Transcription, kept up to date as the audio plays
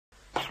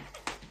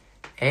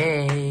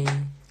Hei.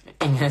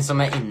 Ingen som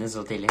er inne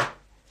så tidlig.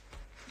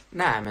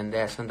 Nei, men det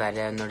er sånn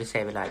der når du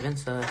saver liven,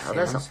 så ser det er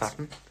man sant.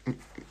 starten.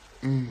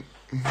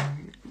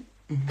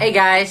 Hey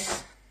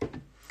guys!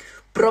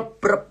 How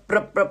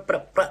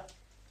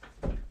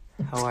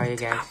are you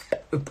guys?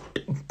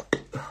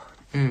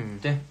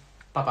 Du,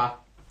 pappa.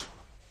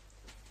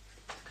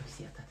 Skal vi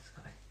si at dette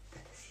skal være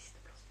dette siste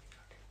plassen?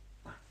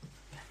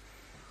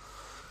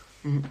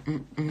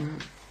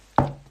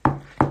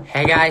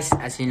 Hey guys,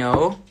 as you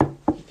know,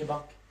 Ikke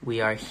bak. we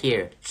are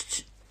here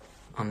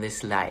on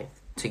this live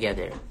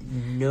together.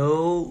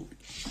 No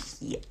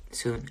shit.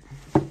 Soon.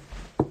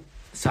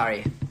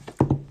 Sorry.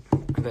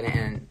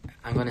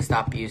 I'm gonna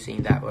stop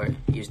using that word.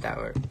 Use that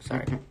word.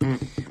 Sorry.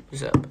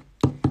 What's up?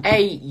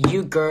 Hey,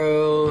 you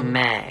girl.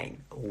 Mag.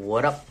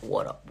 What up,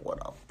 what up, what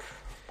up?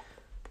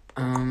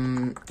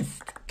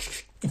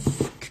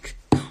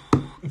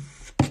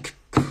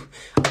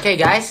 Okay,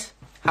 guys.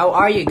 How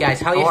are you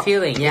guys? How are you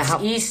feeling? Yeah,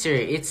 It's Easter.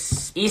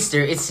 It's Easter,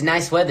 it's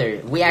nice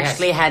weather. We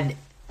actually had...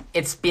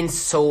 It's been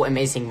so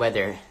amazing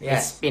weather.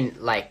 Yes. It's been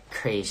like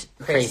crazy.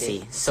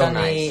 So sunny.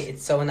 nice.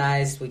 It's so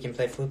nice. We can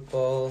play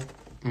football.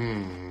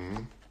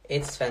 Mm.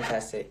 It's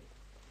fantastic.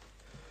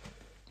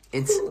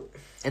 It's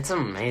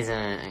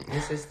amazing.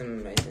 This is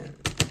amazing.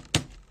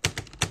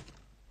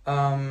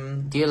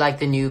 Do you like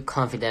the new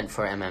Confident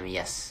for MM?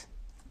 Yes.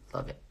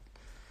 Love it.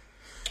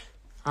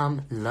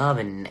 I'm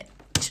loving it.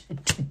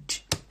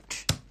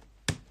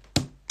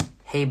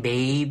 Hey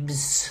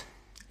babes.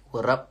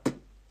 What up?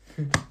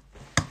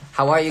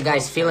 How are you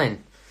guys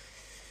feeling?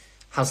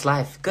 How's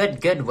life? Good,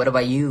 good. What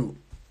about you?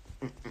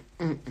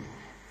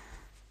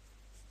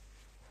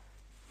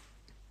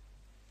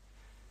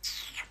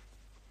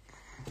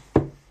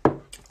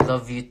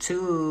 Love you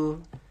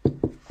too.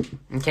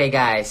 Okay,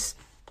 guys.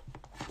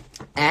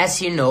 As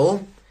you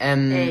know,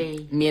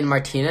 Hey. me and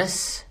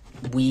Martinus,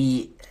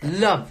 we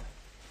love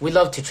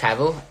to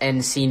travel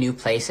and see new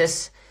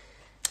places.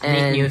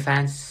 Meet new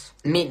fans.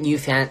 Meet new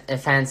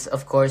fans,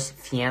 of course,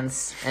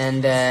 fans.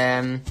 And,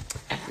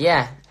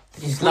 yeah.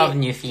 Just love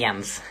new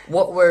fans.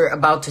 What we're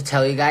about to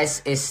tell you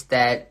guys is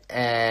that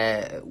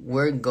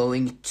we're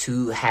going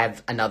to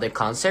have another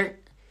concert.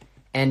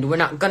 And we're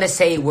not gonna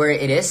say where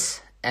it is,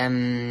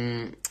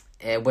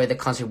 where the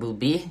concert will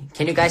be.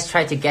 Can you guys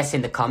try to guess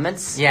in the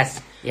comments?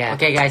 Yes. Yeah.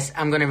 Okay, guys,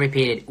 I'm gonna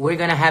repeat it. We're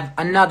gonna have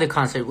another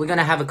concert. We're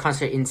gonna have a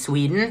concert in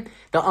Sweden.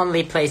 The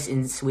only place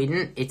in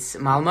Sweden, it's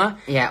Malmö.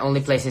 Yeah,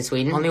 only place in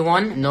Sweden. Only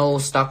one. No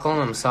Stockholm,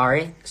 I'm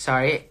sorry.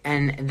 Sorry.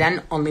 And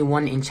then only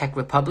one in Czech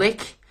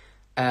Republic,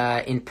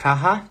 in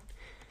Praha,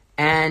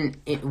 and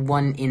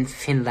one in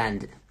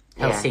Finland,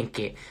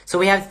 Helsinki. So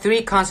we have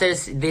 3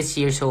 concerts this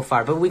year so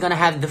far, but we're gonna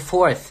have the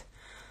 4th.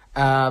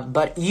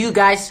 But you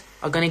guys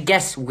are gonna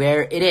guess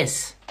where it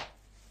is.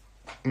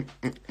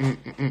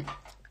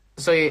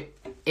 So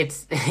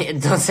it's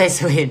don't say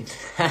Sweden.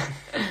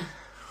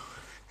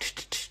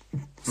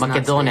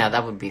 Macedonia,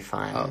 that would be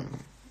fine. Oh.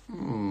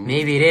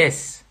 Maybe it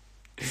is.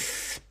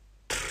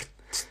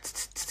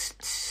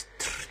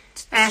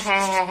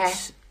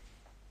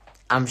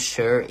 I'm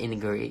sure in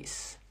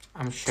Greece.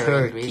 I'm sure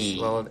Turkey. in Greece.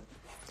 Well,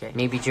 okay.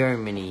 Maybe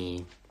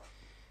Germany.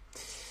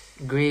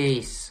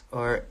 Greece,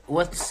 or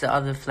what's the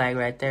other flag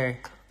right there?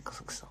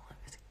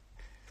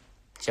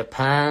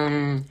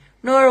 Japan.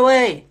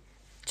 Norway.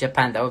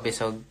 Japan, that would be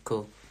so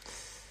cool.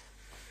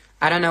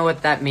 I don't know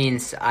what that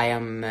means. I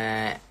am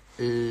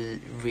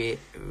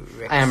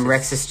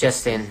Rexus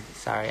Justin.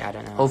 Sorry, I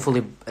don't know.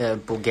 Hopefully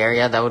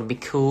Bulgaria, that would be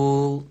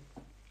cool.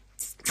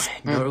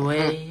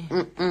 Norway.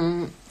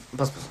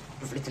 Pass.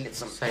 Flytte lite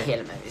som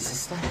hela med vid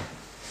sista.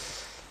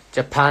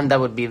 Japan, that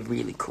would be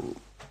really cool.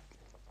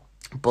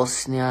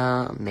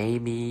 Bosnia,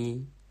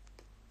 maybe.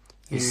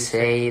 You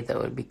say that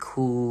would be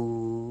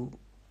cool.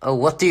 Oh,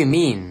 what do you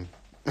mean?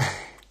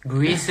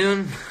 Greece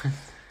soon?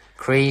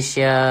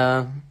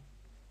 Croatia,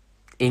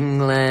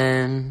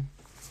 England.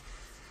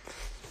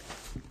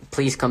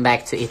 Please come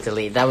back to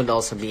Italy. That would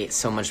also be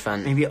so much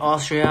fun. Maybe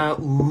Austria.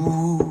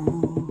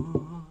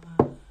 Ooh.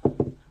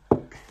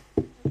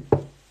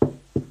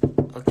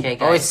 Okay,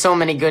 guys. Oh, it's so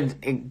many good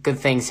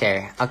things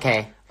here.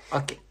 Okay.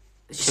 Okay.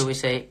 Should we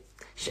say?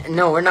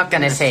 No, we're not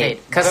gonna say it.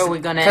 But we're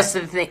gonna. Because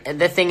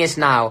the thing is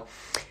now,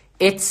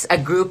 it's a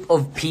group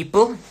of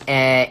people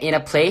in a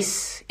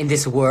place in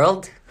this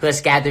world who has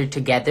gathered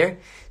together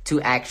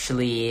to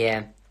actually,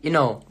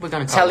 We're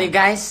gonna call tell them. you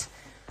guys.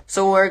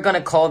 So we're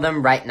gonna call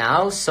them right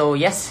now. So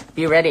yes,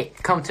 be ready.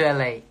 Come to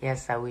LA.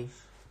 Yes, I wish.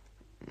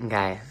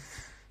 Guys.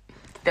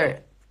 There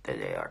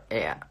they are.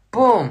 Yeah.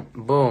 Boom.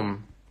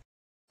 Boom.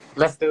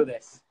 Let's do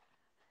this.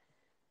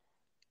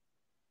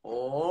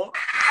 Oh.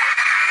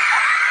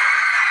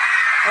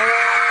 Oh my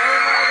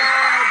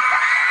god!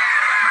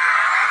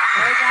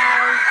 Hey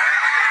guys!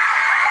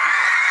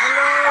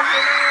 Hello!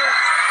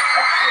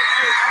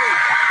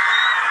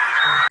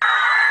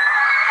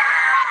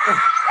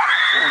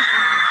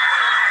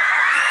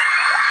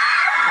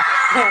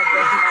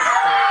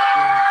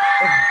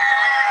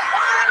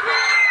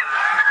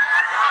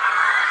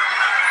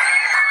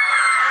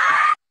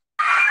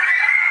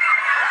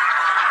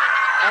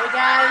 Hey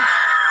guys!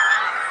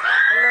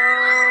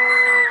 Hello!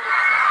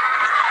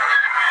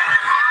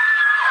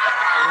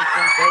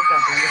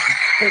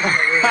 Oh my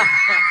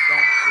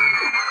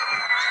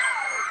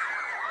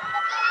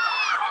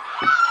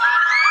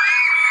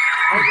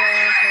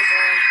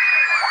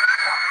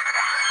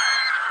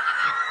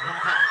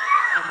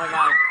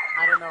god,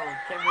 I don't know.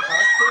 Can we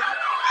talk to?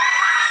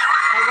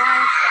 Hey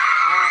guys,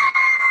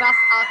 das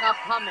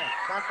agapame.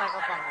 Das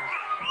agapame.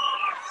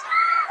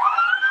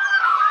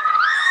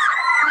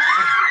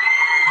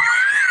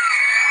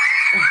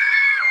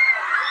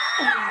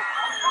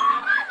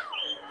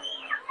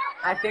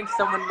 I think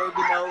someone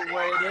maybe know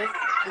where it is.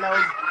 Hello.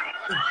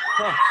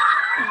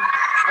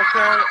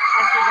 Okay,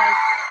 actually guys,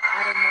 I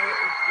don't know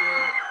if you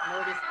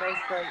know this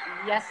place, but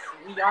yes,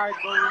 we are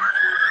going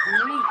to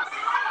Greece.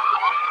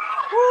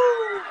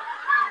 Woo!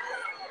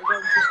 We're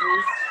going to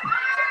Greece.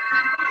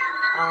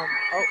 Oh.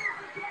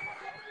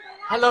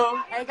 Hello.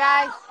 Hey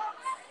guys.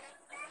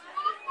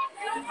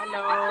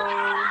 Hello.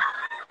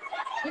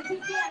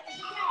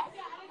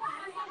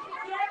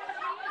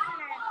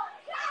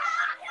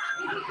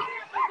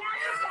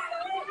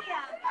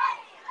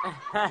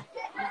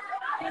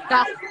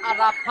 Das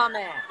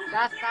agapame.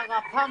 Das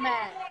agapame.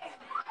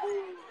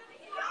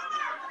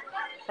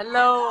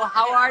 Hello,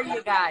 how are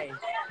you guys?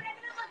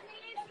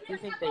 Do you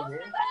think they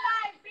hear?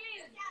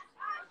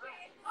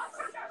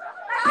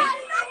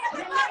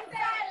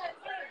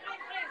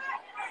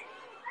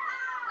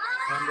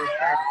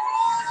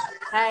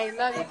 Hey,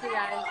 love you too,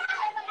 guys.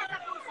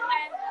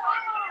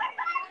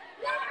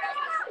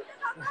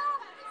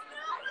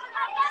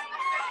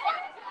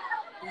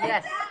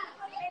 Yes.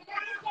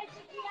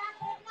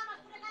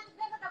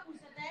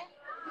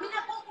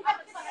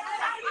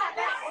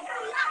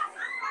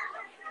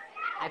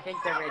 I think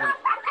they're ready.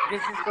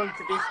 This is going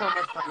to be so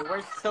much fun.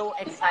 We're so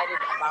excited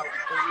about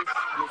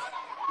Greece.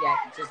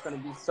 Yeah, it's just going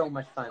to be so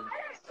much fun.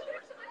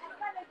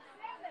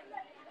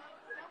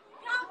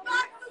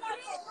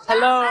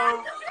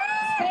 Hello.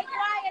 Stay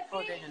quiet.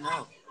 Oh, they don't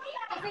know.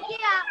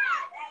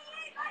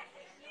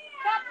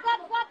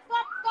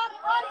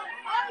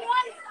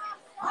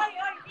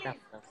 Stop.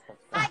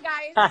 Hi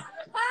guys.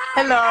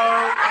 Hello.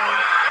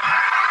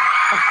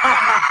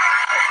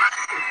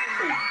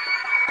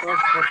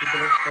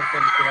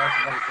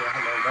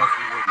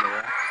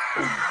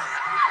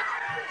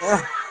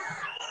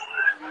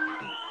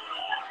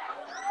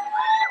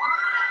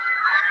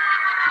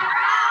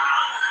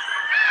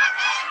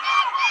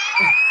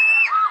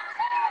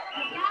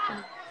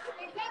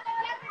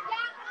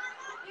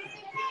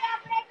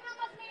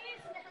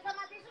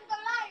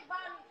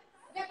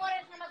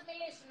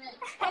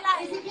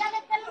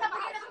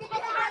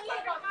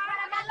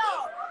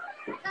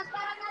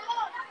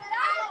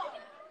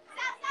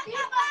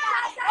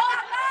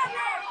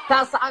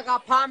 Tas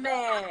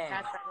agapame.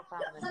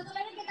 Θα το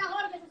λένε και τα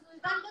γόρια σας, τους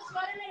ζητάνε τόση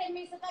ώρα να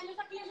ηρεμήσετε, αλλιώς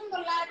θα κλείσουν το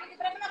live γιατί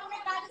πρέπει να πούμε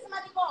κάτι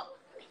σημαντικό.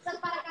 Σας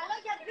παρακαλώ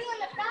για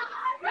 2 λεπτά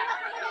μην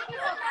ακούγεται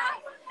τίποτα.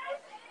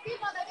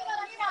 Τίποτα.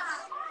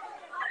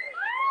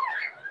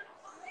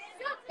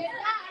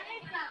 Παιδιά,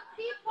 αλήθεια,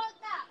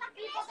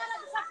 τίποτα να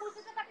τους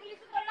ακούσετε, θα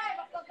κλείσουν το live,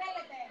 αυτό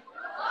θέλετε.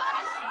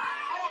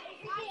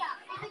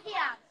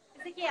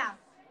 Ησυχία.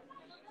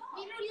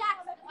 Μην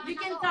ουλιάξετε. You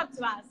can talk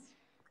to us.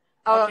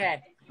 Okay.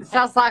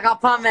 Tas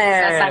agapame.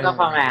 Tas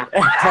agapame.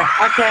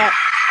 Okay.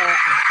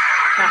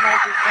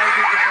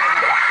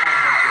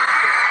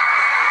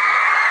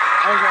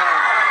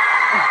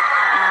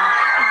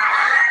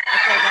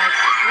 Okay, guys.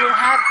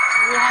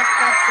 We have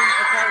something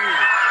to tell you.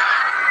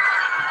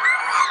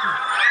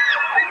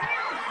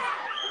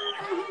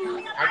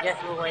 I guess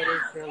we'll wait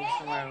till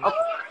tomorrow.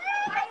 Okay.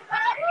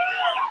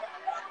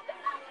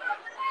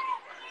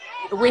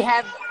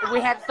 We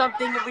have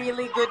something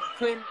really good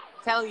to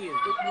tell you.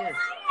 Good news.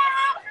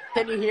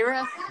 Can you hear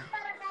us?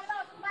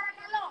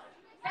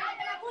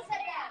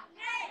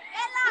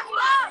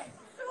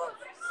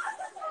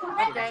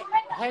 Okay.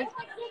 Hey.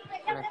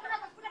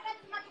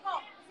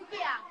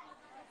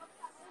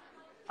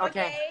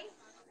 Okay.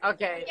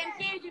 We can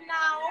hear you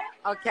now.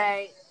 Okay.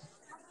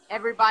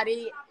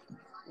 Everybody,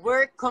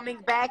 we're coming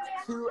back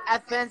to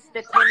Athens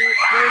the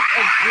 21st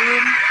of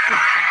June.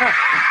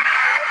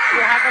 We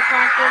have a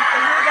concert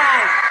for you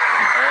guys.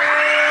 Hey!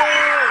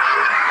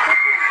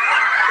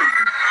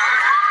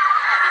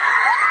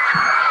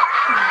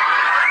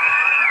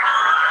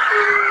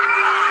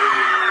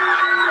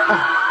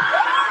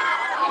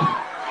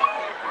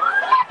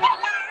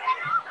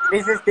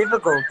 This is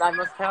difficult, I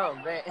must tell.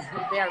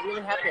 They are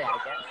really happy, I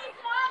guess.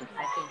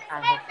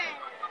 I hope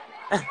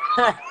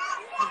so.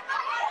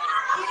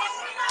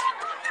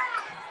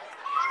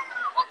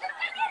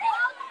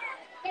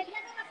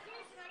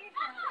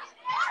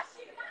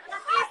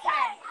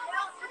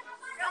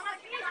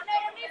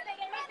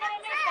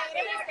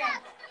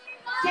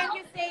 Can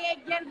you say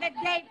again the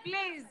date,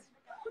 please?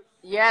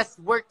 Yes,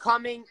 we're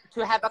coming to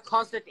have a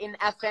concert in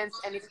Athens,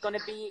 and it's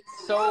gonna be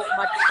so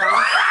much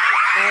fun.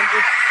 And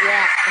it's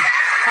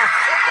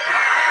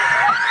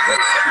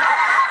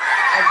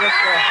I guess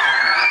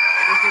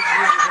this is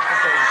really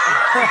difficult.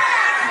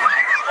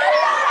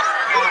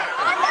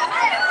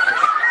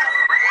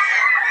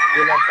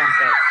 We love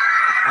concerts.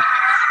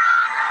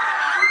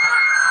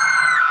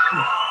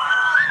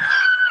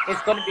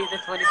 It's gonna be the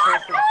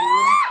 21st of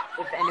June,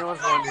 if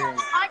anyone's wondering.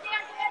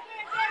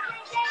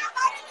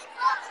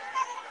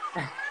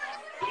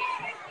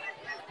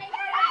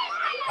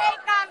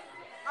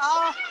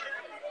 Oh,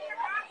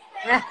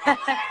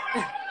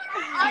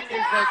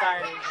 She's so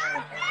tired.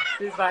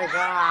 She's like,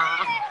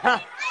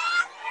 ah.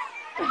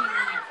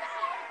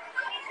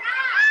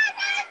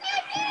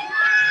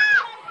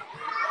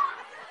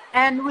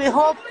 And we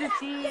hope to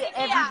see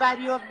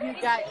everybody of you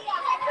guys.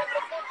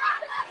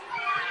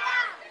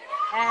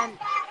 And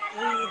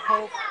we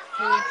hope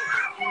to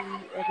see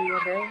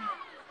everyone there.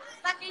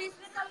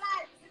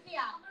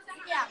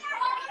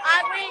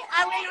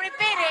 I will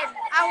repeat it.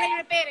 I will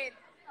repeat it.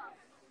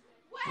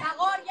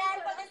 Αγόρια,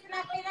 έρχονται στην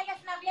Αθήνα για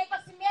συναυλία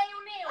 21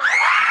 Ιουνίου.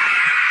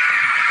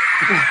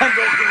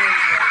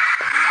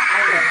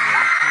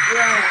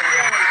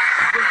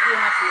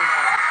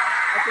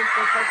 I think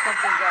they said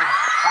something good.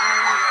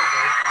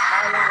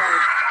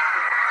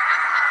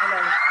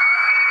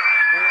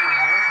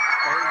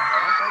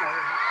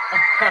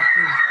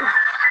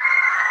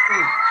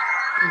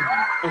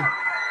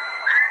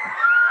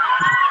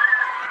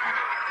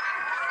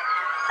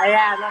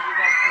 Yeah, I love you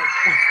guys too.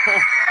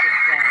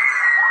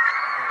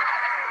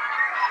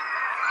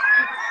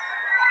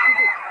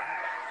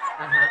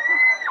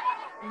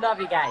 Love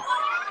you guys.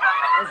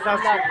 It's so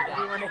sweet.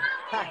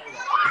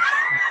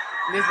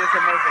 This is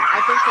amazing. I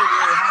think they're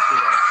really happy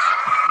though.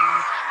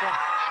 Yeah,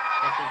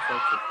 I think so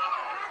too.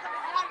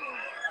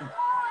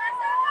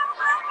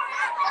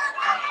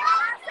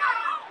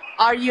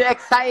 Are you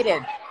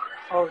excited?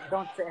 Oh,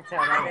 don't say it. We're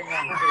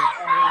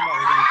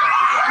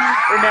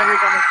never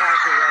going to talk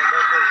again.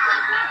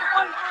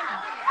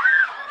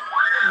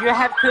 You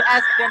have to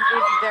ask them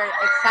if they're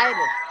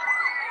excited.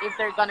 If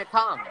they're gonna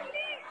come.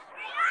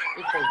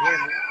 If they hear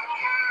me.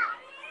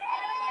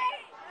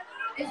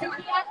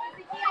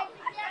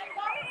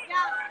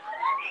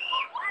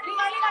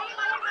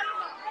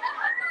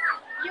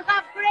 You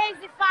have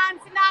crazy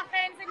fans in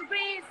Athens and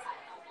Greece.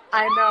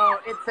 I know,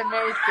 it's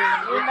amazing.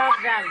 We love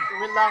them.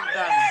 We love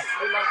them.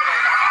 We love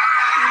them.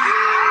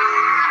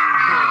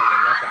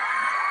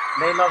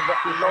 They love the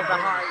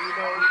heart, you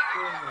know.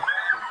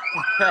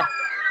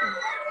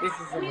 This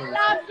is amazing. We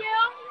love you.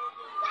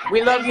 We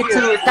love you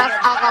too. That's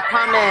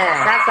Agapame.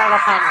 That's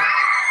Agapame.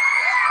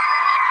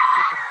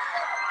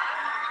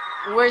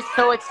 We're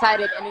so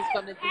excited, and it's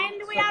gonna be.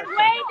 And we are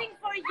waiting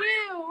for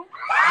you.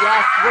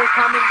 Yes, we're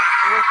coming.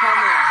 We're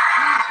coming.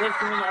 Just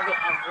doing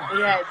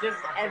yeah, just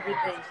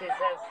everything. She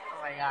says,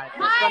 "Oh my God,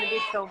 it's gonna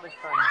be so much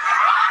fun."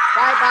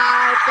 Bye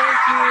bye. Thank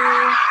you.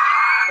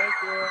 Thank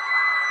you.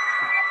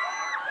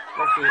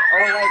 Let's see.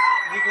 Oh wait,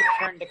 you just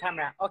turned the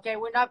camera. Okay,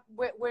 we're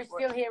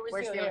still here.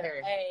 We're still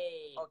here.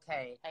 Hey.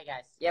 Okay. Hey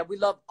guys. Yeah, we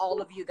love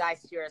all of you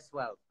guys here as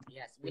well.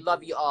 Yes, We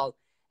love you all.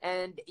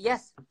 And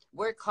yes,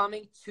 we're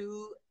coming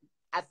to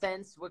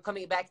Athens. We're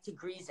coming back to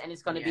Greece, and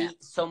it's going to be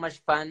so much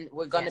fun.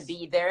 We're going to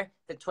be there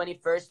the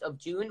 21st of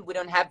June. We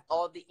don't have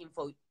all the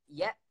info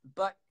yet,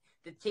 but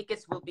the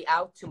tickets will be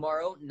out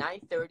tomorrow,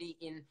 9:30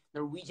 in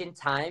Norwegian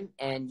time,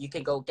 and you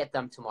can go get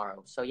them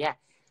tomorrow. So yeah,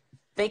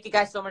 thank you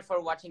guys so much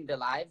for watching the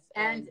live.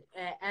 And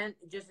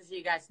just so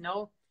you guys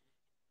know,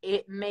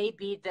 it may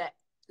be the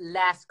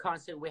last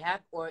concert we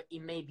have, or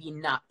it may be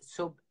not.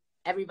 So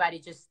everybody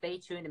just stay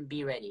tuned and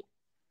be ready.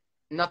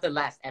 Not the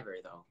last ever,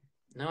 though.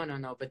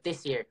 No. But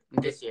this year.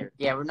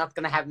 Yeah, we're not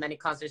going to have many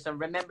concerts. So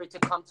remember to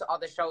come to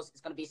other shows.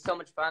 It's going to be so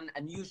much fun.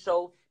 A new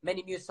show,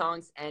 many new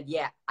songs. And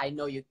yeah, I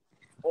know you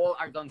all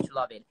are going to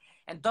love it.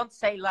 And don't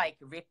say like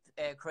RIP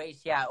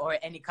Croatia or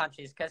any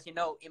countries, because, you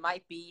know, it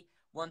might be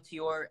one to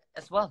your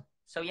as well.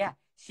 So yeah,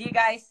 see you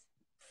guys.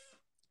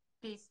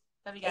 Peace.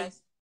 Love you guys.